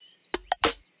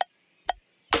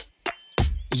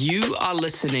You are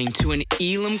listening to an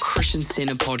Elam Christian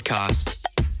Center podcast.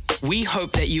 We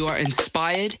hope that you are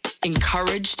inspired,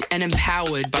 encouraged, and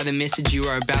empowered by the message you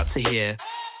are about to hear.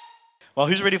 Well,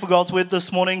 who's ready for God's word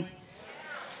this morning?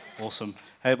 Awesome.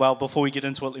 Hey, well, before we get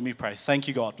into it, let me pray. Thank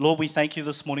you, God. Lord, we thank you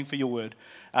this morning for your word.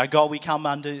 God, we come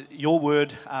under your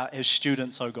word as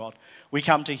students, oh God. We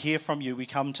come to hear from you. We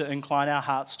come to incline our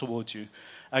hearts towards you.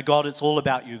 God, it's all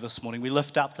about you this morning. We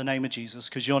lift up the name of Jesus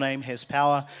because your name has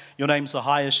power. Your name's the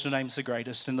highest. Your name's the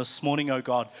greatest. And this morning, oh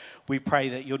God, we pray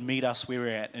that you'd meet us where we're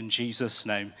at in Jesus'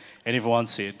 name. And everyone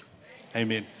said,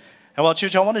 Amen. And well,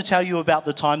 church, I want to tell you about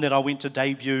the time that I went to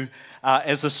debut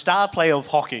as a star player of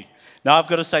hockey. Now, I've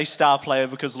got to say star player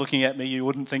because looking at me, you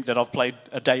wouldn't think that I've played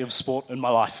a day of sport in my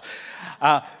life.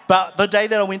 But the day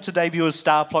that I went to debut as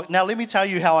star player, now let me tell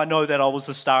you how I know that I was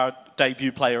a star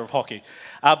debut player of hockey.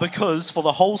 Because for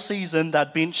the whole season,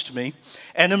 they'd benched me.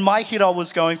 And in my head, I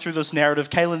was going through this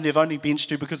narrative, Kalen, they've only benched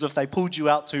you because if they pulled you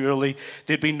out too early,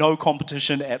 there'd be no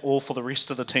competition at all for the rest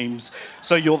of the teams.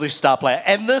 So you're their star player.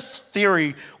 And this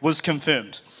theory was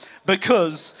confirmed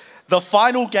because the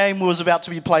final game was about to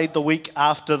be played the week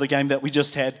after the game that we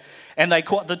just had. And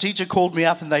the teacher called me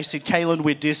up and they said, Kalen,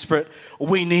 we're desperate.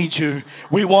 We need you.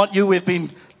 We want you. We've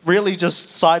been really just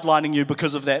sidelining you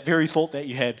because of that very thought that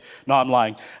you had. No, I'm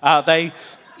lying.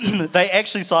 They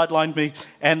actually sidelined me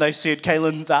and they said,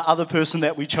 Kalen, the other person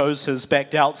that we chose has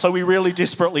backed out. So we really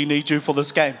desperately need you for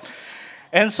this game.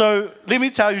 And so let me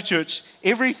tell you, church,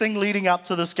 everything leading up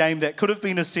to this game that could have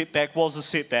been a setback was a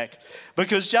setback.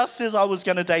 Because just as I was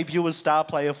going to debut as star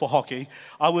player for hockey,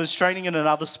 I was training in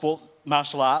another sport,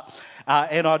 martial art,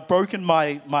 and I'd broken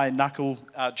my knuckle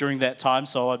during that time,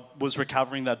 so I was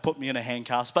recovering. They'd put me in a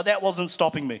handcast, but that wasn't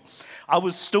stopping me. I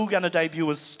was still going to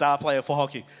debut as star player for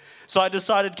hockey. So I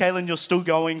decided, Kalen, you're still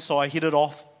going, so I headed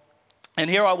off. And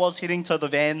here I was heading to the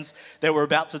vans that were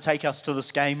about to take us to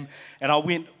this game. And I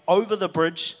went over the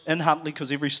bridge in Huntly,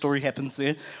 because every story happens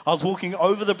there. I was walking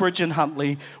over the bridge in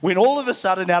Huntly when all of a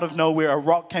sudden, out of nowhere, a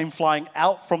rock came flying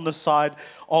out from the side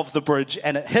of the bridge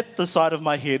and it hit the side of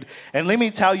my head. And let me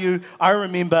tell you, I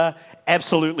remember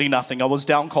absolutely nothing. I was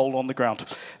down cold on the ground.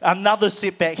 Another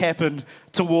setback happened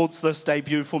towards this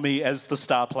debut for me as the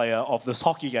star player of this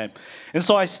hockey game. And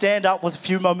so I stand up with a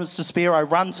few moments to spare. I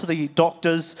run to the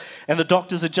doctors, and the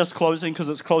doctors are just closing because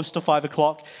it's close to 5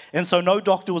 o'clock. And so no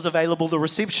doctor was available. The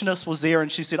receptionist was there,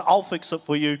 and she said, I'll fix it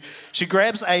for you. She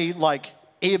grabs a,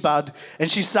 earbud, and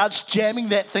she starts jamming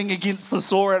that thing against the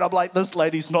sore, and I'm like, this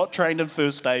lady's not trained in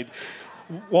first aid.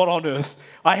 What on earth?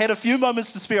 I had a few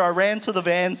moments to spare. I ran to the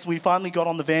vans. We finally got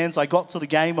on the vans. I got to the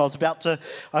game.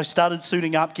 I started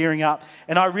suiting up, gearing up,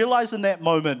 and I realized in that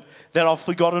moment that I've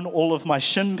forgotten all of my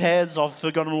shin pads. I've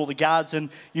forgotten all the guards, and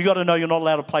you got to know you're not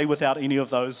allowed to play without any of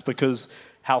those because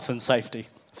health and safety,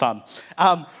 fun.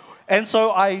 And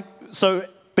so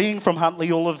being from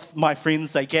Huntly, all of my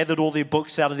friends, they gathered all their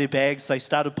books out of their bags. They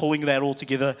started pulling that all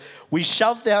together. We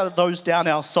shoved those down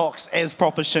our socks as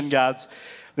proper shin guards.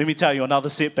 Let me tell you, another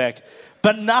setback.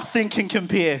 But nothing can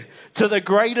compare to the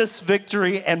greatest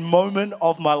victory and moment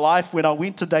of my life when I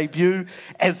went to debut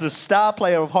as the star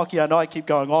player of hockey. I know I keep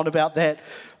going on about that,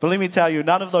 but let me tell you,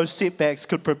 none of those setbacks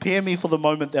could prepare me for the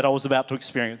moment that I was about to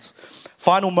experience.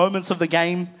 Final moments of the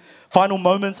game, final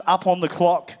moments up on the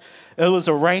clock. It was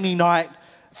a rainy night,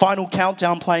 final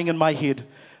countdown playing in my head.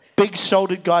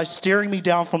 Big-shouldered guy staring me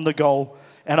down from the goal,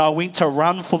 and I went to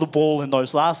run for the ball in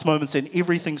those last moments, and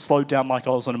everything slowed down like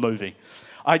I was in a movie.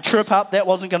 I trip up, that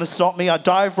wasn't going to stop me. I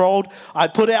dive rolled, I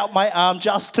put out my arm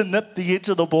just to nip the edge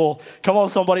of the ball. Come on,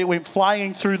 somebody, it went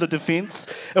flying through the defense.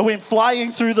 It went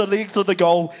flying through the legs of the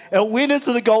goal. It went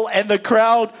into the goal, and the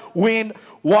crowd went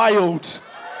wild.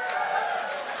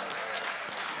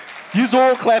 You're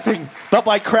all clapping, but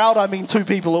by crowd I mean two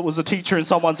people. It was a teacher and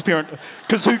someone's parent,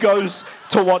 because who goes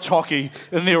to watch hockey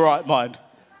in their right mind?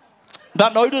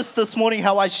 But notice this morning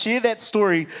how I share that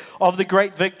story of the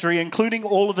great victory, including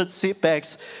all of its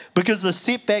setbacks, because the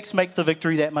setbacks make the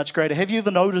victory that much greater. Have you ever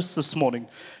noticed this morning,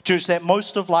 church, that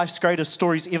most of life's greatest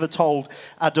stories ever told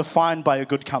are defined by a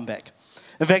good comeback?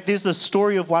 In fact, there's this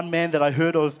story of one man that I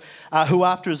heard of who,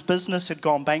 after his business had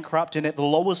gone bankrupt and at the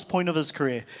lowest point of his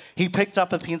career, he picked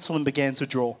up a pencil and began to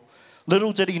draw.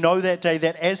 Little did he know that day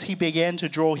that as he began to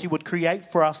draw, he would create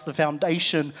for us the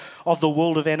foundation of the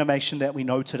world of animation that we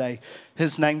know today.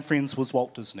 His name, friends, was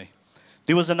Walt Disney.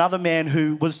 There was another man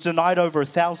who was denied over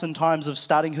 1,000 times of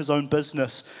starting his own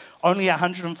business, only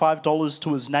 $105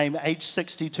 to his name, age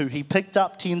 62. He picked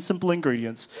up 10 simple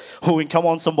ingredients. Oh, and come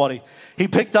on, somebody. He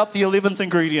picked up the 11th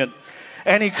ingredient.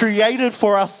 And he created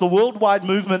for us the worldwide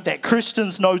movement that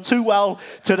Christians know too well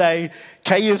today,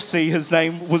 KFC. His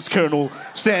name was Colonel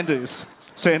Sanders.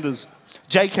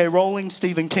 J.K. Rowling,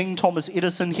 Stephen King, Thomas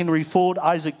Edison, Henry Ford,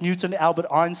 Isaac Newton, Albert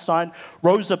Einstein,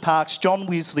 Rosa Parks, John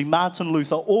Wesley, Martin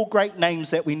Luther, all great names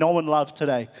that we know and love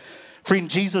today. Friend,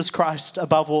 Jesus Christ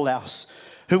above all else,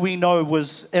 who we know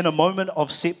was in a moment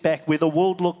of setback where the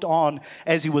world looked on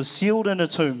as he was sealed in a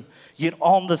tomb, yet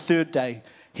on the third day,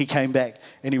 he came back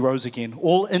and he rose again.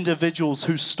 All individuals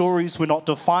whose stories were not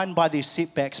defined by their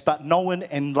setbacks, but known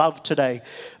and loved today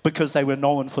because they were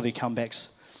known for their comebacks.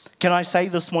 Can I say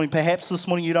this morning, perhaps this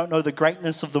morning you don't know the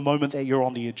greatness of the moment that you're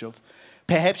on the edge of.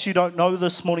 Perhaps you don't know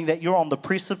this morning that you're on the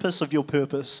precipice of your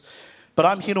purpose. But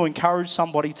I'm here to encourage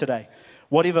somebody today.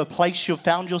 Whatever place you've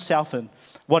found yourself in,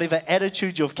 whatever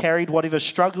attitude you've carried, whatever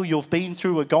struggle you've been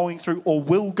through or going through or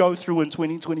will go through in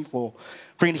 2024,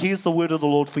 friend, here's the word of the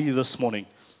Lord for you this morning.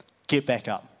 Get back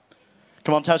up.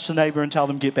 Come on, touch the neighbor and tell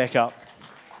them, get back up.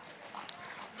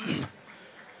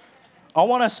 I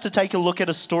want us to take a look at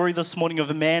a story this morning of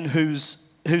a man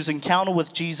whose encounter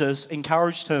with Jesus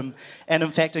encouraged him and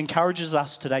in fact encourages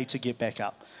us today to get back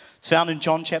up. It's found in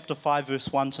John chapter 5 verse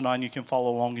 1 to 9. You can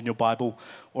follow along in your Bible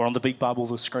or on the big Bible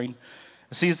on the screen.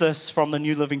 It says this from the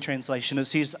New Living Translation. It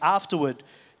says, afterward,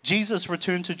 Jesus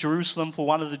returned to Jerusalem for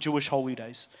one of the Jewish holy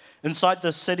days. Inside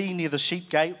the city near the sheep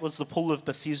gate was the pool of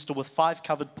Bethesda with 5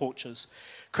 covered porches.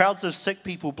 Crowds of sick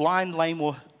people, blind, lame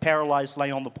or paralyzed, lay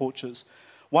on the porches.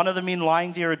 One of the men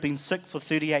lying there had been sick for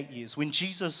 38 years. When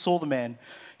Jesus saw the man,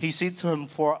 he said to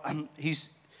him,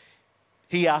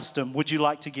 he asked him, would you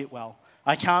like to get well?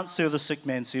 I can't, sir, the sick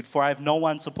man said, for I have no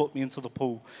one to put me into the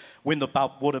pool when the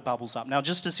water bubbles up. Now,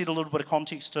 just to set a little bit of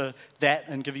context to that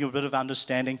and give you a bit of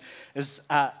understanding, is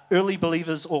early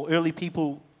believers or early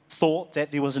people thought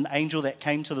that there was an angel that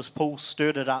came to this pool,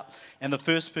 stirred it up, and the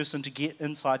first person to get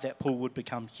inside that pool would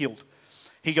become healed.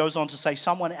 He goes on to say,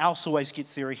 someone else always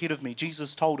gets there ahead of me.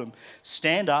 Jesus told him,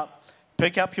 stand up,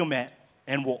 pick up your mat,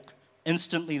 and walk.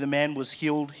 Instantly, the man was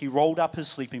healed. He rolled up his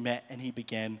sleeping mat, and he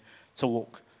began to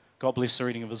walk. God bless the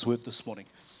reading of his word this morning.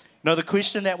 Now, the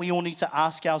question that we all need to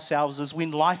ask ourselves is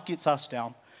when life gets us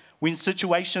down, when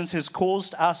situations has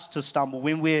caused us to stumble,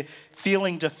 when we're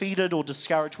feeling defeated or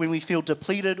discouraged, when we feel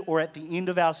depleted or at the end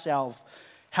of ourselves,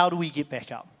 how do we get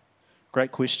back up?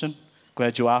 Great question.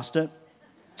 Glad you asked it.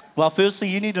 Well, firstly,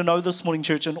 you need to know this morning,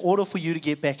 church, in order for you to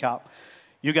get back up,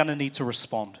 you're going to need to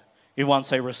respond. Everyone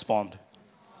say respond.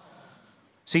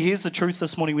 See, here's the truth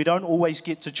this morning. We don't always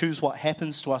get to choose what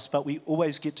happens to us, but we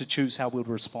always get to choose how we'll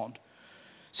respond.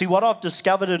 See, what I've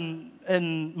discovered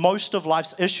in most of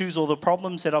life's issues or the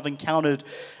problems that I've encountered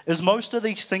is most of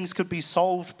these things could be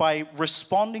solved by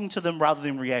responding to them rather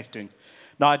than reacting.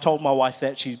 Now, I told my wife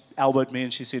that. She elbowed me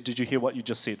and she said, did you hear what you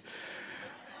just said?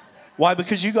 Why?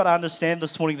 Because you've got to understand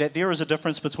this morning that there is a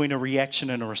difference between a reaction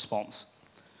and a response.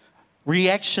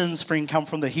 Reactions, friend, come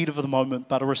from the heat of the moment,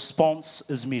 but a response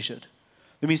is measured.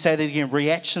 Let me say that again.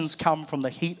 Reactions come from the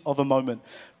heat of a moment,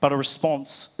 but a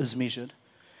response is measured.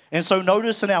 And so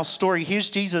notice in our story,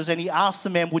 here's Jesus, and he asks the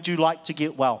man, would you like to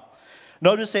get well?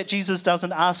 Notice that Jesus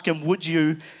doesn't ask him, would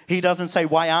you? He doesn't say,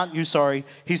 why aren't you? Sorry.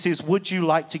 He says, would you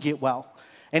like to get well?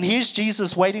 And here's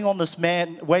Jesus waiting for this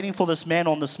man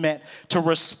on this mat to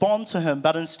respond to him.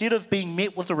 But instead of being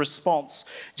met with a response,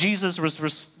 Jesus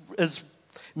is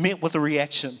met with a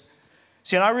reaction.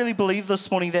 See, and I really believe this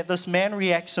morning that this man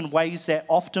reacts in ways that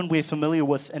often we're familiar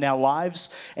with in our lives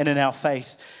and in our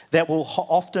faith that will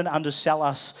often undersell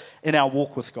us in our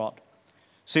walk with God.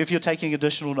 So if you're taking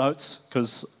additional notes,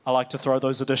 because I like to throw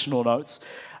those additional notes,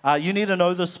 you need to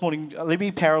know this morning, let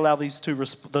me parallel these two,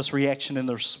 this reaction and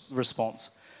this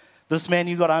response. This man,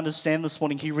 you've got to understand this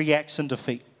morning, he reacts in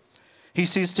defeat. He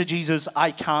says to Jesus,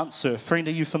 I can't, sir. Friend,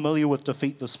 are you familiar with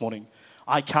defeat this morning?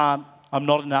 I can't. I'm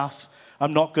not enough.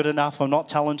 I'm not good enough. I'm not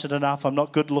talented enough. I'm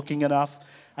not good looking enough.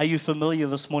 Are you familiar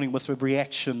this morning with the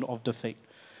reaction of defeat?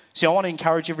 See, I want to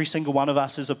encourage every single one of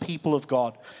us as a people of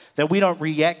God that we don't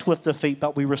react with defeat,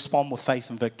 but we respond with faith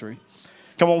and victory.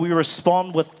 Come on, we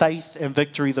respond with faith and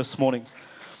victory this morning.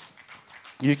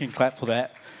 You can clap for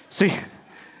that. See,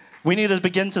 we need to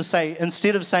begin to say,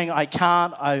 instead of saying, I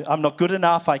can't, I'm not good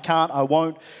enough, I can't, I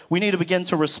won't, we need to begin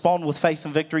to respond with faith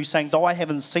and victory, saying, though I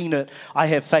haven't seen it, I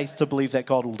have faith to believe that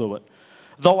God will do it.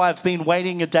 Though I've been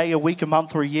waiting a day, a week, a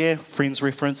month, or a year, friends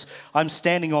reference, I'm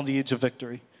standing on the edge of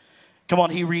victory. Come on,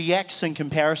 he reacts in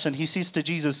comparison. He says to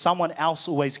Jesus, someone else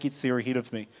always gets there ahead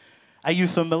of me. Are you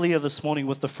familiar this morning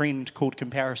with the friend called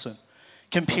comparison?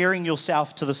 Comparing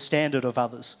yourself to the standard of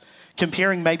others.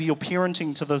 Comparing maybe your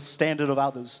parenting to the standard of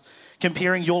others.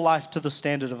 Comparing your life to the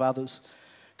standard of others.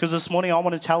 Because this morning I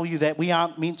want to tell you that we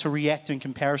aren't meant to react in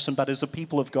comparison, but as a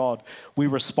people of God, we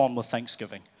respond with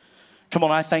thanksgiving. Come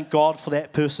on, I thank God for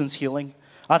that person's healing.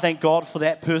 I thank God for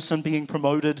that person being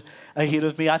promoted ahead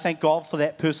of me. I thank God for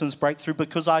that person's breakthrough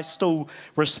because I still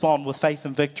respond with faith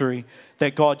and victory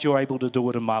that God, you're able to do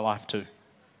it in my life too.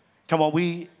 Come on,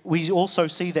 we also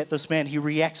see that this man, he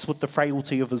reacts with the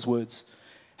frailty of his words.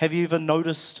 Have you ever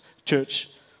noticed, church,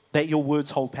 that your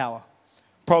words hold power?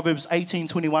 Proverbs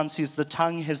 18:21 says, the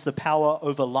tongue has the power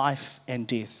over life and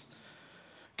death.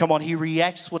 Come on, he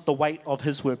reacts with the weight of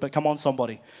his word. But come on,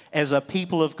 somebody. As a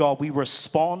people of God, we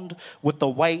respond with the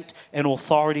weight and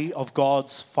authority of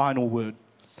God's final word.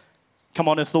 Come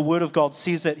on, if the word of God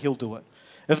says it, he'll do it.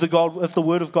 If the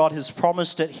word of God has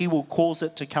promised it, he will cause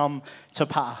it to come to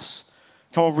pass.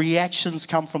 Come on, reactions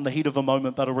come from the heat of a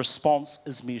moment, but a response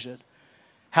is measured.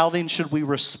 How then should we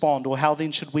respond, or how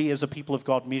then should we as a people of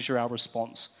God measure our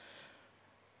response?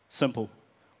 Simple.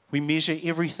 We measure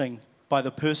everything by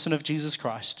the person of Jesus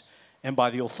Christ and by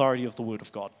the authority of the Word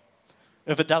of God.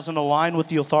 If it doesn't align with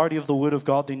the authority of the Word of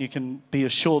God, then you can be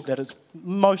assured that it's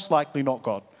most likely not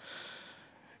God.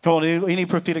 Come on, any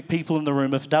prophetic people in the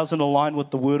room, if it doesn't align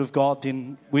with the Word of God,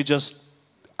 then we're just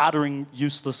uttering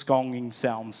useless gonging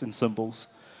sounds and symbols.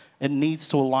 It needs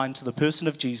to align to the person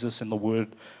of Jesus and the Word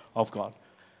of God.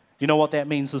 You know what that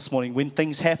means this morning? When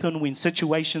things happen, when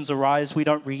situations arise, we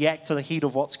don't react to the heat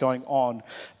of what's going on,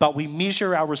 but we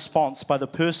measure our response by the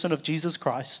person of Jesus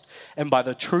Christ and by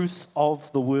the truth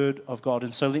of the Word of God.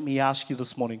 And so let me ask you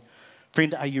this morning,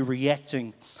 friend, are you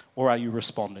reacting or are you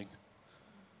responding?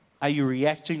 Are you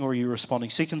reacting or are you responding?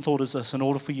 Second thought is this: in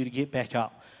order for you to get back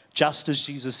up, just as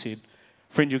Jesus said,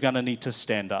 friend, you're going to need to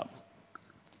stand up.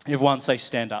 Everyone say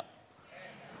stand up.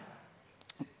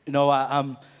 You know,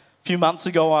 a few months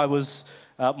ago,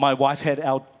 my wife had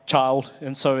our child,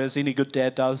 and so as any good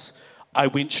dad does, I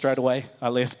went straight away. I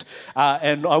left,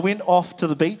 and I went off to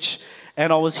the beach,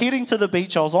 and I was heading to the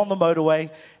beach. I was on the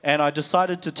motorway, and I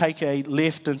decided to take a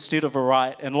left instead of a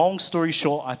right, and long story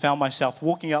short, I found myself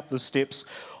walking up the steps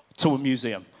to a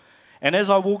museum. And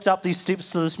as I walked up these steps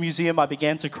to this museum, I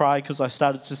began to cry because I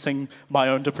started to sing my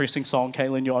own depressing song,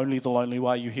 Kaylin, you're only the lonely.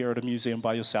 Why are you here at a museum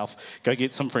by yourself? Go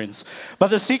get some friends. But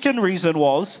the second reason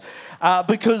was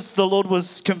because the Lord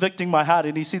was convicting my heart,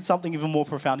 and he said something even more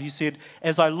profound. He said,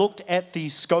 as I looked at the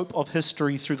scope of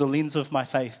history through the lens of my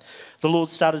faith, the Lord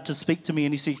started to speak to me,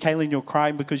 and he said, Kaylin, you're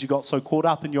crying because you got so caught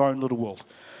up in your own little world.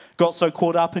 Got so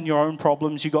caught up in your own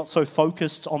problems, you got so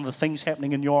focused on the things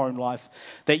happening in your own life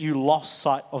that you lost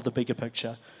sight of the bigger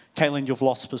picture. Kaylin, you've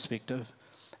lost perspective.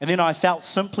 And then I felt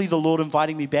simply the Lord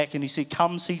inviting me back, and he said,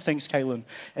 come see things, Kaylin,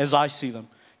 as I see them.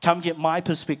 Come get my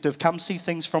perspective. Come see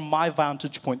things from my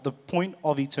vantage point, the point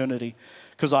of eternity,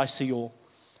 because I see all.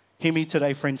 Hear me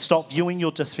today, friend. Stop viewing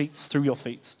your defeats through your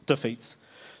defeats.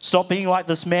 Stop being like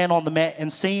this man on the mat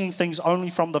and seeing things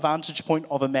only from the vantage point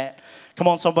of a mat. Come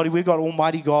on, somebody, we've got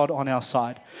Almighty God on our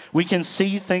side. We can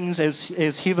see things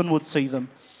as heaven would see them.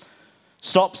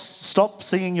 Stop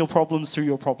seeing your problems through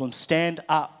your problems. Stand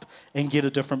up and get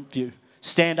a different view.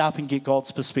 Stand up and get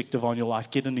God's perspective on your life.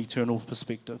 Get an eternal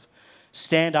perspective.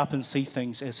 Stand up and see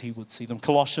things as he would see them.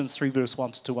 Colossians 3 verse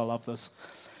 1 to 2, I love this.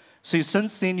 See,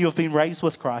 since then you have been raised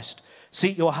with Christ.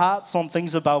 Set your hearts on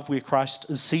things above where Christ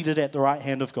is seated at the right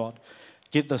hand of God.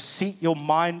 Set your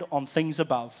mind on things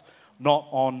above, not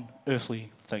on earthly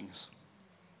things.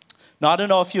 Now, I don't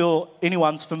know if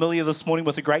anyone's familiar this morning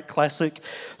with a great classic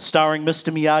starring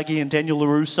Mr. Miyagi and Daniel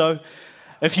LaRusso.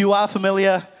 If you are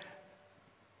familiar,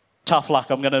 tough luck.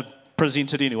 I'm going to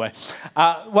present it anyway.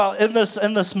 Well, in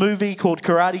this movie called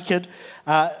Karate Kid,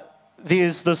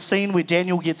 there's this scene where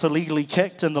Daniel gets illegally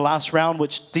kicked in the last round,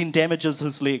 which then damages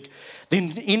his leg.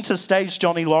 Then enter stage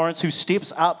Johnny Lawrence, who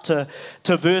steps up to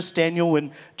verse Daniel, and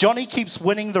Johnny keeps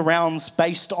winning the rounds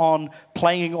based on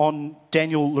playing on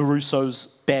Daniel LaRusso's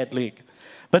bad leg.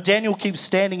 But Daniel keeps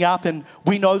standing up, and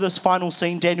we know this final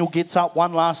scene. Daniel gets up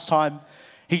one last time.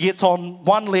 He gets on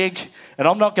one leg, and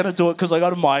I'm not going to do it because I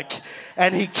got a mic,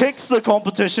 and he kicks the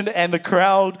competition, and the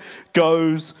crowd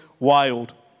goes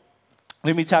wild.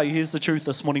 Let me tell you, here's the truth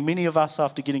this morning. Many of us,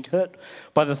 after getting hit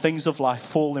by the things of life,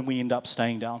 fall and we end up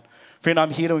staying down. Friend, I'm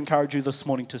here to encourage you this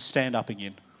morning to stand up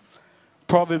again.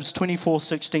 Proverbs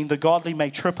 24:16, the godly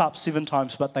may trip up 7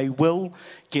 times, but they will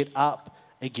get up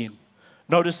again.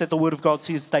 Notice that the word of God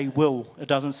says they will. It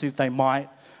doesn't say they might.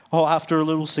 Oh, after a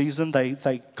little season,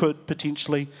 they could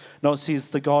potentially. No, it says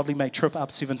the godly may trip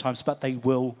up 7 times, but they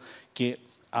will get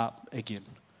up again.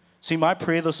 See, my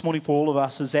prayer this morning for all of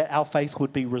us is that our faith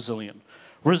would be resilient.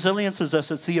 Resilience is this.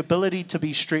 It's the ability to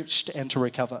be stretched and to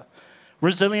recover.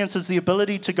 Resilience is the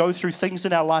ability to go through things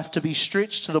in our life, to be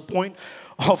stretched to the point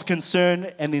of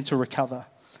concern and then to recover.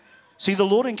 See, the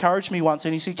Lord encouraged me once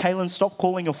and he said, Kaylin, stop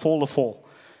calling a fall a fall.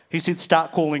 He said,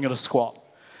 start calling it a squat.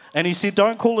 And he said,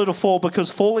 don't call it a fall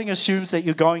because falling assumes that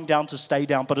you're going down to stay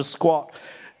down, but a squat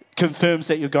confirms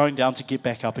that you're going down to get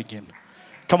back up again.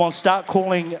 Come on, start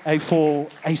calling a fall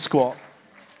a squat.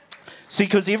 See,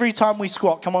 because every time we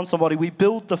squat, come on somebody, we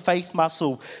build the faith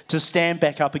muscle to stand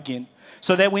back up again.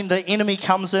 So that when the enemy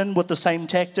comes in with the same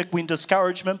tactic, when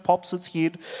discouragement pops its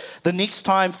head, the next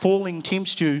time falling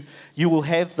tempts you, you will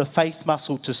have the faith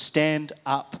muscle to stand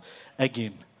up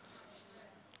again.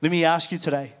 Let me ask you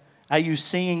today, are you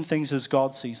seeing things as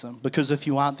God sees them? Because if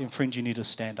you aren't, then friend, you need to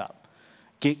stand up.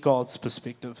 Get God's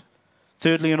perspective.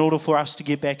 Thirdly, in order for us to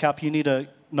get back up, you need to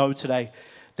know today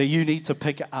that you need to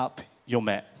pick up your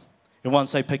mat. Everyone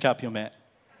say, pick up your mat.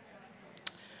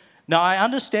 Now, I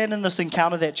understand in this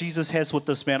encounter that Jesus has with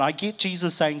this man, I get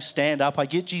Jesus saying stand up, I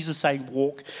get Jesus saying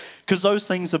walk, because those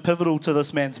things are pivotal to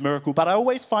this man's miracle. But I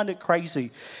always find it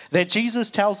crazy that Jesus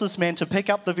tells this man to pick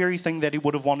up the very thing that he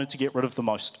would have wanted to get rid of the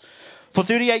most. For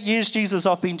 38 years, Jesus,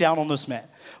 I've been down on this mat.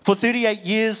 For 38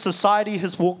 years, society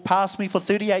has walked past me. For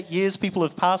 38 years, people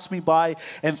have passed me by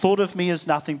and thought of me as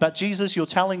nothing. But Jesus, you're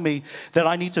telling me that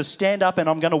I need to stand up and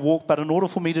I'm going to walk. But in order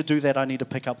for me to do that, I need to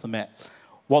pick up the mat.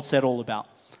 What's that all about?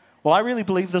 Well, I really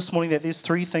believe this morning that there's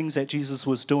three things that Jesus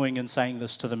was doing in saying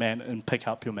this to the man and pick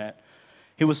up your mat.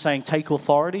 He was saying, take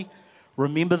authority,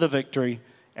 remember the victory,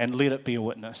 and let it be a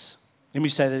witness. Let me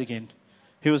say that again.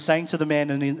 He was saying to the man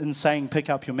in saying, pick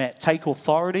up your mat, take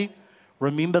authority,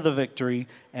 remember the victory,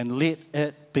 and let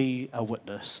it be a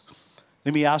witness.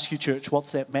 Let me ask you, church,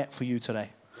 what's that mat for you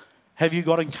today? Have you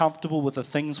gotten comfortable with the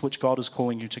things which God is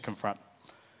calling you to confront?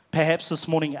 Perhaps this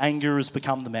morning anger has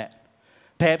become the mat.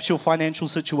 Perhaps your financial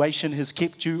situation has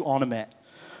kept you on a mat.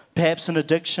 Perhaps an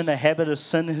addiction, a habit, a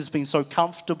sin has been so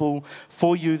comfortable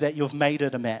for you that you've made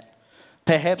it a mat.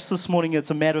 Perhaps this morning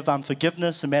it's a matter of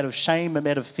unforgiveness, a matter of shame, a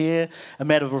matter of fear, a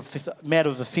matter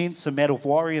of offense, a matter of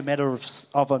worry, a matter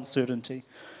of uncertainty.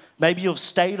 Maybe you've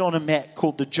stayed on a mat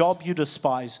called the job you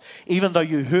despise, even though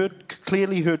you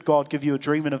clearly heard God give you a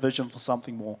dream and a vision for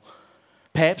something more.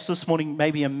 Perhaps this morning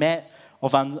maybe a mat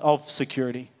of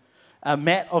security. A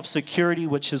mat of security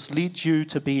which has led you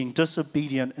to being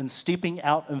disobedient and stepping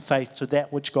out in faith to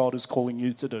that which God is calling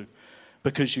you to do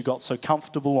because you got so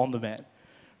comfortable on the mat.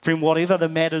 Friend, whatever the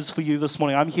mat is for you this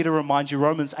morning, I'm here to remind you,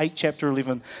 Romans 8, chapter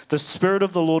 11, the Spirit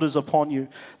of the Lord is upon you.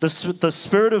 The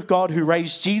Spirit of God who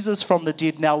raised Jesus from the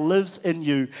dead now lives in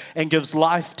you and gives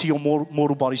life to your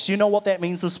mortal bodies. Do you know what that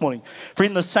means this morning?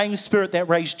 Friend, the same Spirit that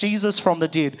raised Jesus from the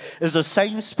dead is the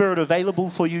same Spirit available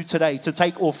for you today to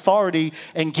take authority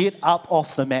and get up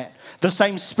off the mat. The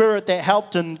same Spirit that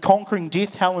helped in conquering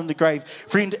death, hell, and the grave.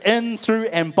 Friend, in, through,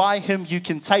 and by Him, you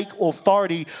can take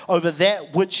authority over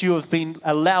that which you have been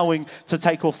allowing to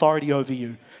take authority over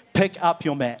you. Pick up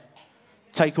your mat.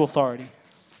 Take authority.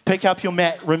 Pick up your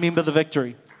mat. Remember the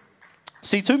victory.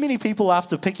 See, too many people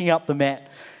after picking up the mat,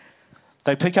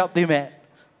 they pick up their mat,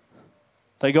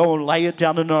 they go and lay it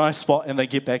down in a nice spot, and they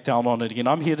get back down on it again.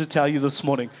 I'm here to tell you this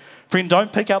morning, friend,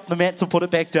 don't pick up the mat to put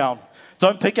it back down.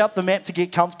 Don't pick up the mat to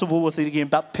get comfortable with it again,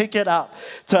 but pick it up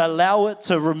to allow it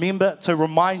to remember, to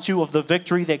remind you of the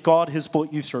victory that God has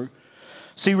brought you through.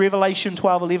 See, Revelation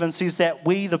 12:11 says that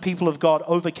we, the people of God,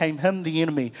 overcame him, the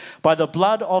enemy, by the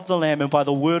blood of the Lamb and by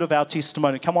the word of our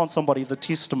testimony. Come on, somebody, the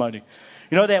testimony.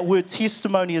 You know that word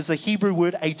testimony is the Hebrew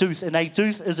word aduth, and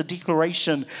aduth is a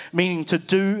declaration meaning to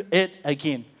do it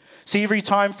again. See, every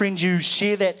time, friend, you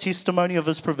share that testimony of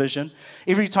His provision,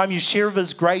 every time you share of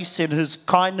His grace and His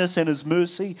kindness and His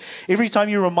mercy, every time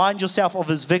you remind yourself of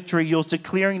His victory, you're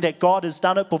declaring that God has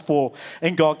done it before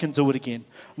and God can do it again.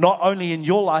 Not only in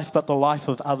your life, but the life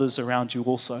of others around you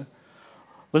also.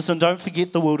 Listen, don't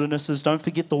forget the wildernesses, don't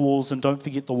forget the walls, and don't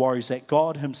forget the worries that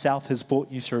God Himself has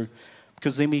brought you through.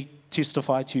 Because let me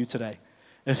testify to you today,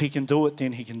 if He can do it,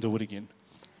 then He can do it again.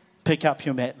 Pick up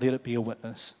your mat, let it be a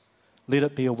witness. Let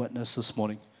it be a witness this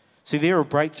morning. See, there are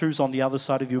breakthroughs on the other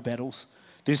side of your battles.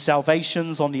 There's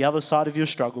salvations on the other side of your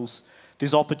struggles.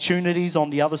 There's opportunities on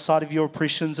the other side of your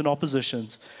oppressions and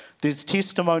oppositions. There's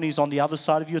testimonies on the other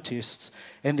side of your tests.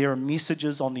 And there are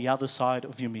messages on the other side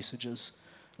of your messages.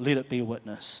 Let it be a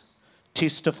witness.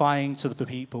 Testifying to the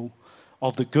people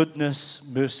of the goodness,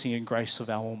 mercy, and grace of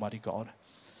our Almighty God.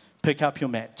 Pick up your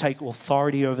mat. Take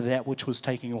authority over that which was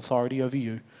taking authority over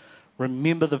you.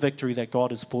 Remember the victory that God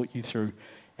has brought you through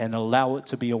and allow it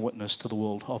to be a witness to the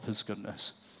world of His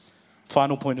goodness.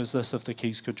 Final point is this, if the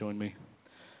keys could join me.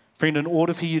 Friend, in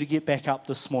order for you to get back up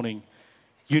this morning,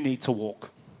 you need to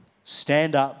walk.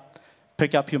 Stand up,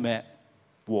 pick up your mat,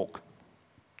 walk.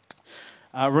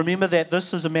 Remember that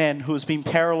this is a man who has been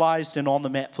paralyzed and on the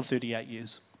mat for 38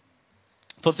 years.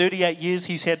 For 38 years,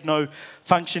 he's had no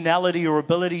functionality or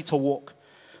ability to walk.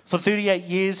 For 38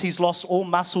 years, he's lost all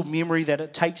muscle memory that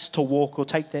it takes to walk or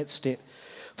take that step.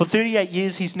 For 38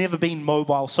 years, he's never been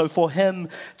mobile. So for him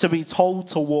to be told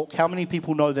to walk, how many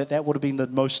people know that that would have been the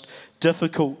most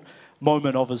difficult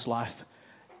moment of his life?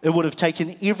 It would have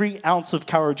taken every ounce of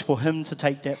courage for him to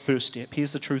take that first step.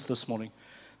 Here's the truth this morning.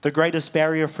 The greatest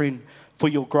barrier, friend, for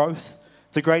your growth,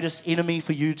 the greatest enemy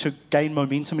for you to gain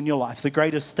momentum in your life, the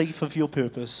greatest thief of your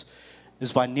purpose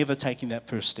is by never taking that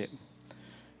first step.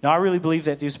 Now, I really believe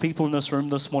that there's people in this room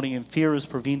this morning and fear has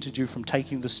prevented you from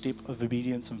taking the step of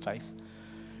obedience and faith.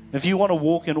 If you want to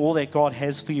walk in all that God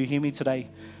has for you, hear me today,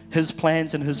 His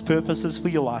plans and His purposes for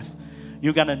your life,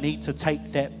 you're going to need to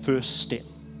take that first step.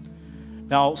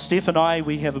 Now, Steph and I,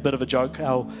 we have a bit of a joke.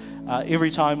 Every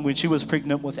time when she was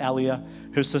pregnant with Alia,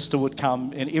 her sister would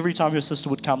come, and every time her sister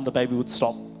would come, the baby would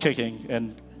stop kicking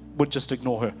and would just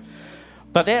ignore her.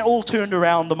 But that all turned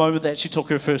around the moment that she took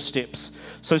her first steps.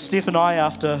 So Steph and I,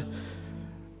 after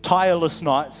tireless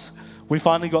nights, we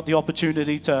finally got the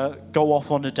opportunity to go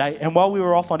off on a date. And while we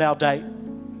were off on our date,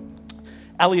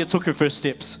 Alia took her first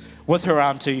steps with her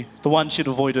auntie, the one she'd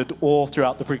avoided all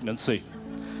throughout the pregnancy.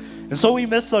 And so we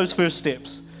missed those first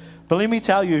steps. But let me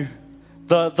tell you,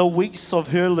 the weeks of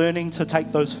her learning to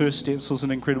take those first steps was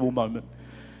an incredible moment.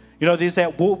 You know, there's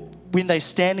that walk, when they're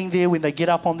standing there, when they get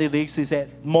up on their legs, there's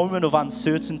that moment of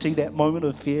uncertainty, that moment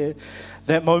of fear,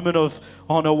 that moment of,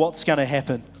 oh no, what's going to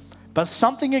happen? But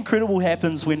something incredible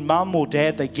happens when mum or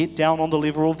dad, they get down on the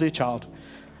level of their child.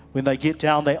 When they get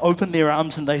down, they open their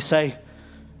arms and they say,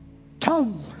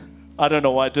 come. I don't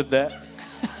know why I did that.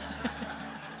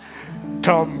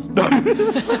 Come.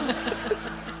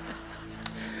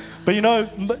 But you know,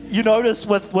 you notice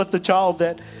with the child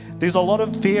that there's a lot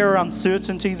of fear,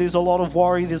 uncertainty, there's a lot of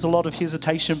worry, there's a lot of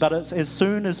hesitation, but it's as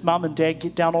soon as mum and dad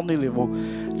get down on their level,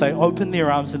 they open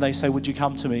their arms and they say, would you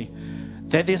come to me?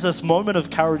 That there's this moment of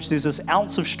courage, there's this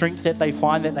ounce of strength that they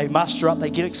find, that they muster up, they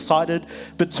get excited,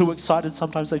 but too excited,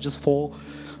 sometimes they just fall.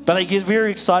 But they get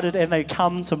very excited and they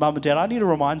come to mum and dad. I need to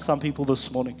remind some people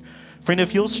this morning, friend,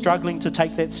 if you're struggling to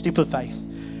take that step of faith,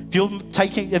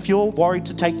 if you're worried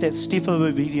to take that step of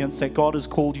obedience that God has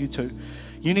called you to,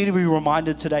 you need to be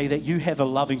reminded today that you have a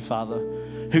loving Father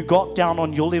who got down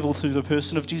on your level through the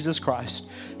person of Jesus Christ.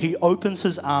 He opens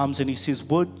His arms and He says,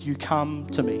 would you come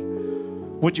to me?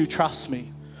 Would you trust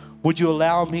me? Would you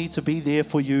allow me to be there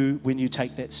for you when you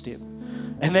take that step?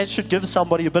 And that should give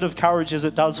somebody a bit of courage, as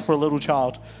it does for a little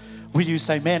child, where you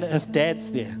say, man, if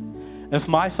Dad's there, if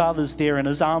my Father's there and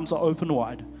His arms are open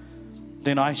wide,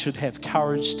 then I should have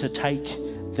courage to take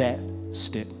that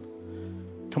step.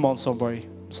 Come on, somebody.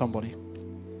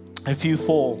 If you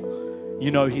fall,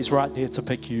 you know He's right there to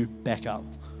pick you back up.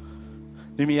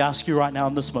 Let me ask you right now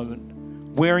in this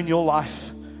moment, where in your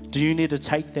life do you need to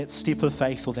take that step of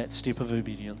faith or that step of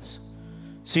obedience?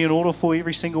 See, in order for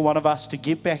every single one of us to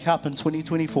get back up in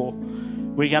 2024,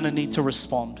 we're going to need to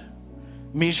respond.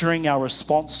 Measuring our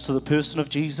response to the person of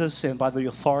Jesus and by the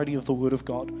authority of the Word of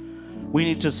God. We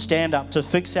need to stand up, to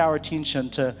fix our attention,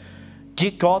 to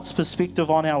get God's perspective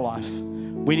on our life.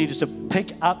 We need to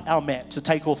pick up our mat, to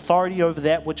take authority over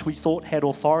that which we thought had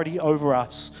authority over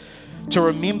us, to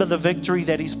remember the victory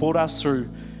that He's brought us through,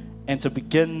 and to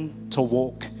begin to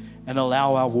walk and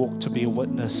allow our walk to be a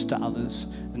witness to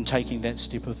others in taking that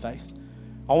step of faith.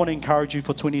 I want to encourage you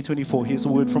for 2024. Here's a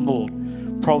word from the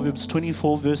Lord. Proverbs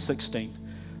 24 verse 16.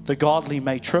 The godly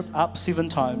may trip up 7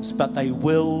 times, but they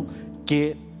will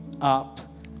get up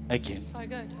again. So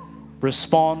good.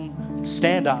 Respond,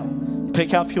 stand up,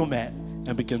 pick up your mat,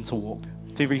 and begin to walk.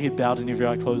 With every head bowed and every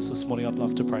eye closed this morning, I'd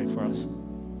love to pray for us.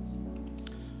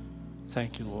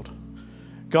 Thank you, Lord.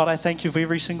 God, I thank you for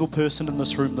every single person in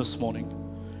this room this morning.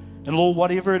 And Lord,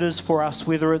 whatever it is for us,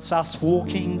 whether it's us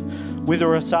walking,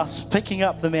 whether it's us picking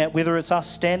up the mat, whether it's us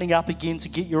standing up again to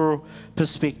get your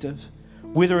perspective,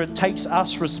 whether it takes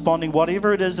us responding,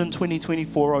 whatever it is in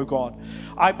 2024, oh God,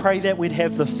 I pray that we'd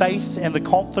have the faith and the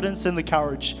confidence and the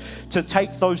courage to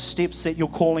take those steps that you're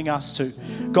calling us to.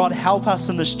 God, help us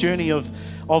in this journey of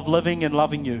living and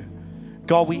loving you.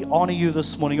 God, we honor you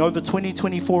this morning. Over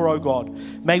 2024, oh God,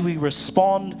 may we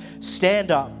respond,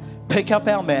 stand up, pick up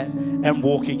our mat, and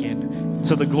walk again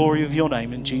to the glory of your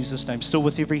name, in Jesus' name. Still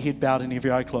with every head bowed and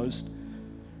every eye closed.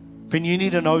 Friend, you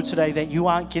need to know today that you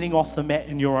aren't getting off the mat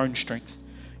in your own strength.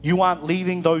 You aren't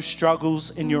leaving those struggles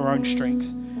in your own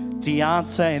strength. The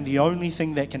answer and the only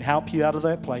thing that can help you out of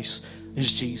that place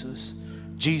is Jesus.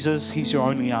 Jesus, He's your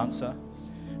only answer.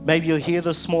 Maybe you're here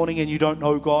this morning and you don't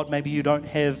know God. Maybe you don't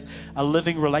have a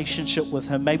living relationship with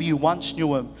Him. Maybe you once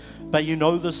knew Him, but you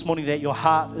know this morning that your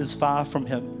heart is far from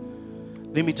Him.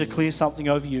 let me declare something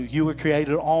over you. You were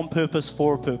created on purpose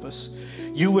for a purpose.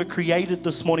 You were created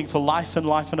this morning for life and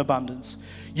life in abundance.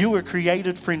 You were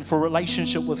created, friend, for a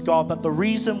relationship with God. But the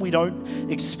reason we don't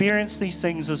experience these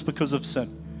things is because of sin.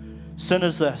 Sin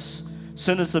is this.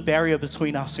 Sin is the barrier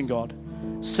between us and God.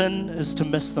 Sin is to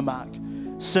miss the mark.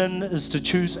 Sin is to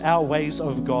choose our ways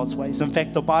over God's ways. In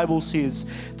fact, the Bible says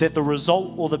that the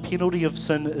result or the penalty of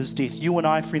sin is death. You and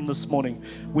I, friend, this morning,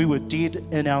 we were dead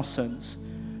in our sins.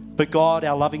 But God,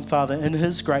 our loving Father, in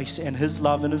His grace and His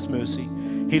love and His mercy,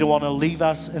 He didn't want to leave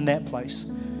us in that place.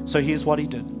 So here's what He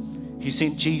did. He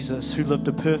sent Jesus, who lived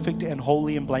a perfect and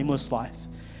holy and blameless life,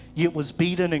 yet was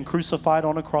beaten and crucified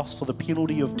on a cross for the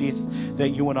penalty of death that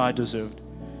you and I deserved.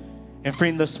 And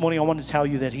friend, this morning I want to tell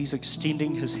you that He's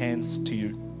extending His hands to you.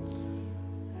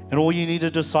 And all you need to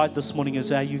decide this morning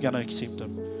is, are you going to accept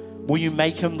Him? Will you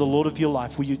make Him the Lord of your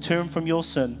life? Will you turn from your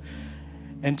sin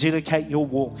and dedicate your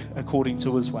walk according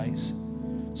to His ways?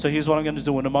 So here's what I'm going to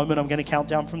do. In a moment, I'm going to count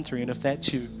down from 3. And if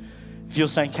that's you, if you're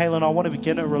saying, Kaylin, I want to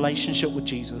begin a relationship with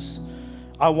Jesus.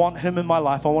 I want Him in my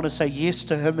life. I want to say yes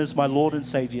to Him as my Lord and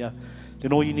Savior.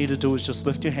 Then all you need to do is just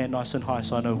lift your hand nice and high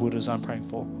so I know who it is I'm praying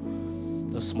for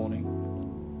this morning.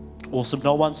 Awesome.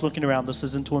 No one's looking around. This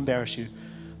isn't to embarrass you.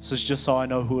 This is just so I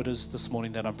know who it is this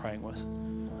morning that I'm praying with.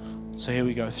 So here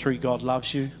we go. 3, God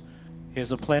loves you. He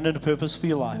has a plan and a purpose for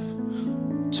your life.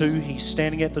 2, He's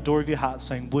standing at the door of your heart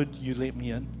saying, would you let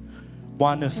me in?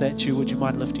 1, if that's you, would you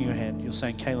mind lifting your hand? You're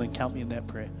saying, Kaylin, count me in that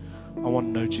prayer. I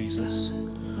want to know Jesus.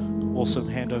 Awesome.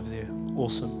 Hand over there.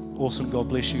 Awesome. Awesome. God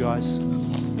bless you guys.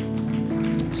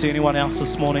 See anyone else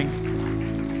this morning?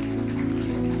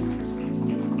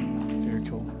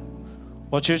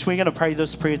 Well, church, we're going to pray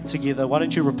this prayer together. Why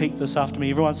don't you repeat this after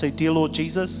me? Everyone say, Dear Lord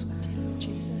Jesus,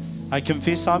 I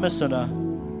confess I'm a sinner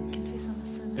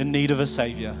in need of a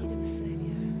Savior.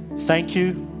 Thank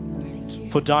you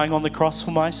for dying on the cross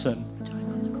for my sin.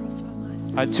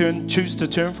 I choose to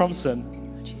turn from sin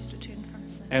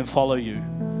and follow you.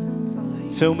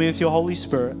 Fill me with your Holy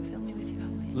Spirit.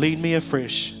 Lead me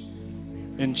afresh.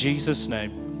 In Jesus'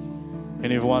 name.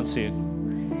 And everyone said,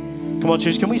 come on,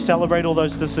 church, can we celebrate all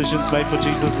those decisions made for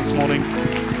Jesus this morning?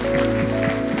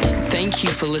 Thank you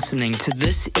for listening to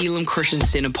this Elim Christian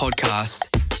Center podcast.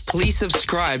 Please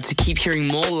subscribe to keep hearing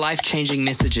more life-changing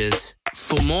messages.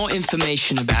 For more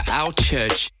information about our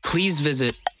church, please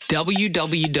visit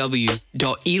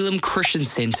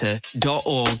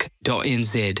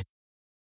www.elimchristiancenter.org.nz.